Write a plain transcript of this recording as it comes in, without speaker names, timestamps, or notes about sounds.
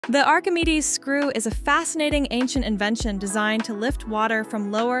The Archimedes screw is a fascinating ancient invention designed to lift water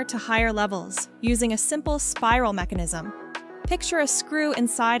from lower to higher levels using a simple spiral mechanism. Picture a screw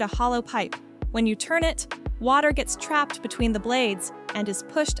inside a hollow pipe. When you turn it, water gets trapped between the blades and is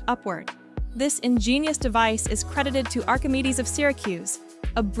pushed upward. This ingenious device is credited to Archimedes of Syracuse,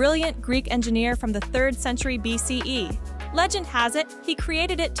 a brilliant Greek engineer from the 3rd century BCE. Legend has it, he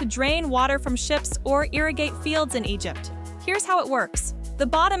created it to drain water from ships or irrigate fields in Egypt. Here's how it works. The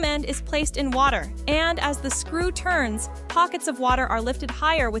bottom end is placed in water, and as the screw turns, pockets of water are lifted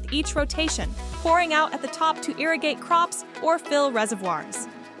higher with each rotation, pouring out at the top to irrigate crops or fill reservoirs.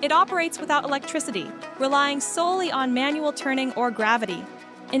 It operates without electricity, relying solely on manual turning or gravity.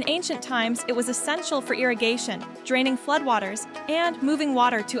 In ancient times, it was essential for irrigation, draining floodwaters, and moving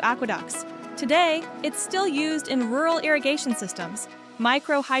water to aqueducts. Today, it's still used in rural irrigation systems,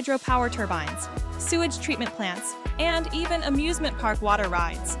 micro hydropower turbines, sewage treatment plants, and even amusement park water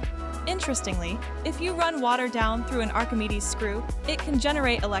rides. Interestingly, if you run water down through an Archimedes screw, it can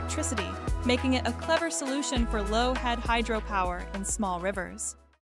generate electricity, making it a clever solution for low-head hydropower in small rivers.